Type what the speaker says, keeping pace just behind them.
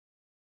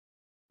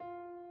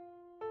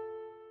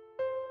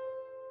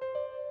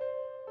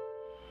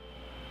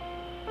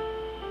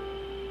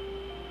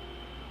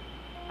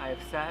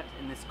I've sat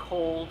in this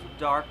cold,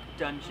 dark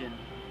dungeon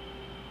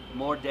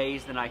more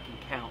days than I can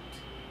count.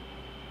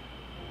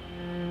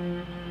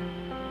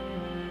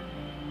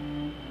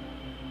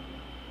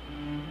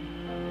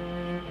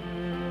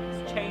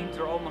 These chains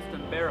are almost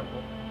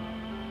unbearable.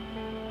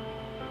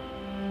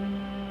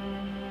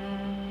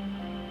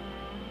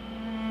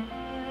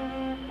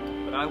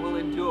 But I will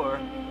endure,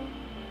 and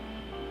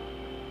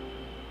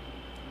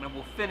I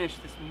will finish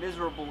this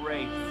miserable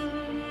race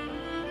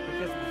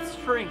because of the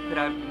strength that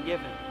I've been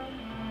given.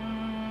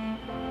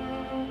 I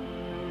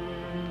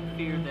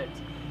fear that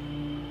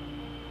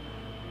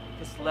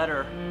this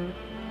letter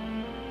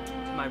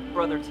to my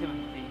brother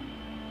Timothy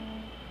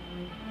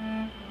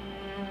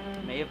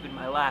may have been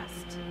my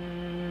last.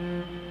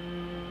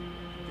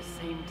 At the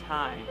same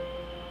time,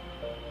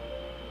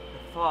 the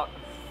thought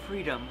of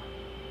freedom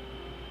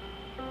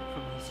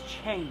from these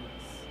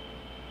chains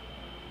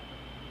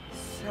is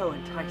so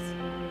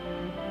enticing.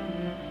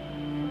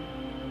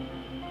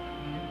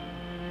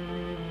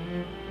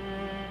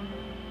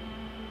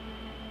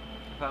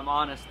 If I'm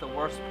honest, the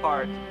worst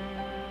part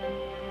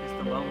is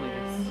the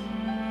loneliness.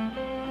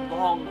 I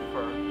long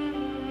for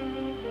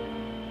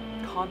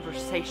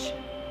conversation.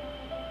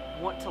 I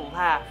want to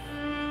laugh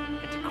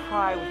and to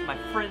cry with my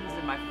friends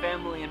and my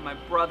family and my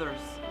brothers.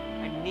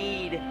 I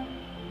need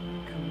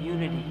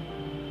community.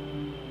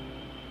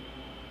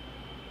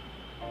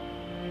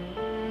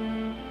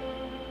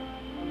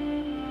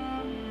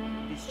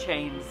 These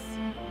chains,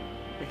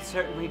 they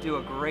certainly do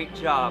a great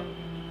job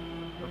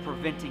of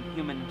preventing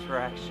human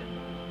interaction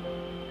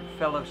and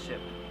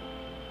fellowship.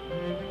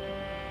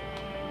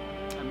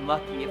 I'm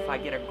lucky if I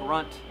get a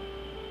grunt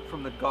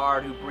from the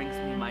guard who brings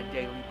me my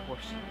daily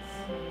portions.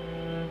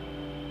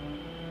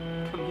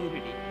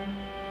 Community.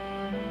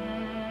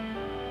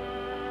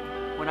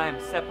 When I am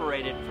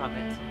separated from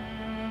it,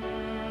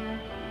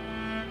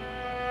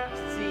 I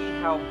see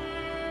how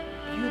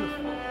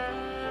beautiful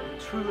it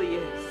truly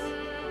is.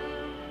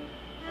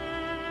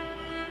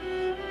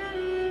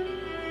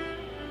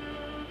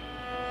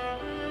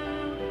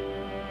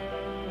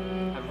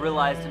 I've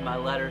realized in my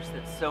letters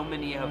that so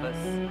many of us,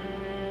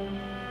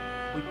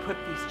 we put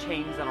these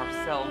chains on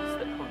ourselves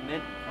that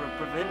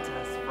prevent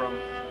us from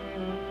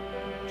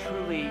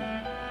truly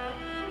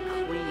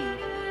clinging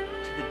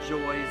to the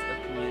joys of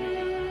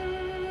community.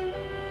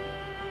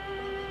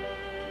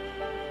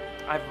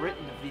 I've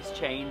written of these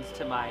chains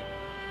to my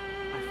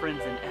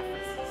friends in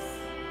Ephesus,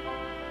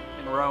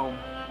 in Rome,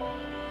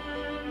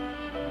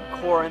 in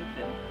Corinth,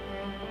 in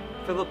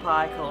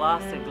Philippi,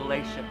 Colossae,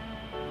 Galatia.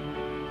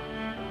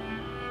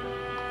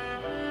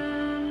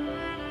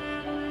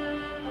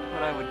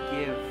 What I would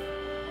give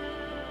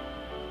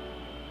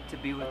to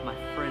be with my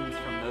friends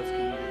from those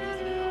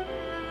communities now.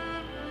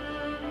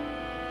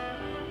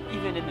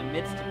 Even in the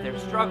midst of their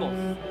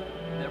struggles,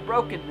 their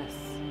brokenness,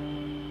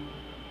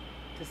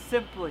 to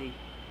simply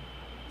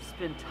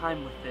spend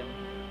time with them.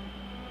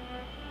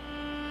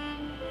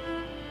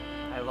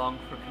 I long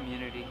for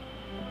community.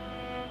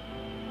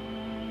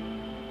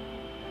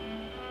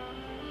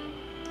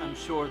 I'm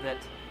sure that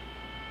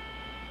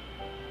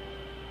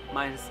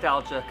my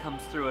nostalgia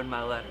comes through in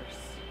my letters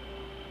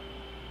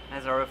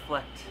as I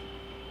reflect.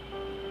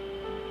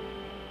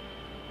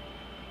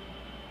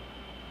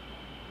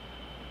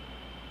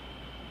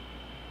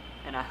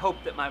 And I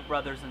hope that my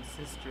brothers and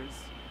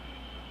sisters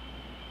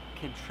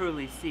can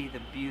truly see the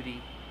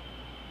beauty,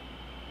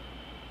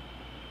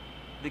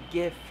 the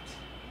gift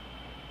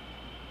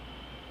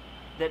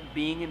that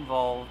being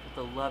involved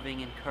with a loving,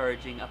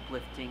 encouraging,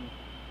 uplifting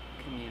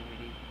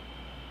community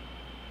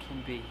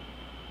can be.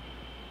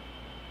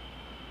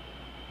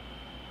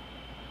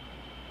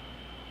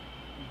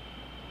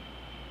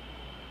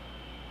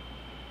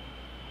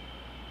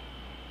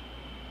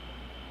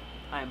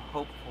 I am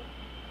hopeful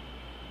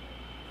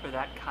for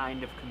that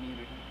kind of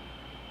community.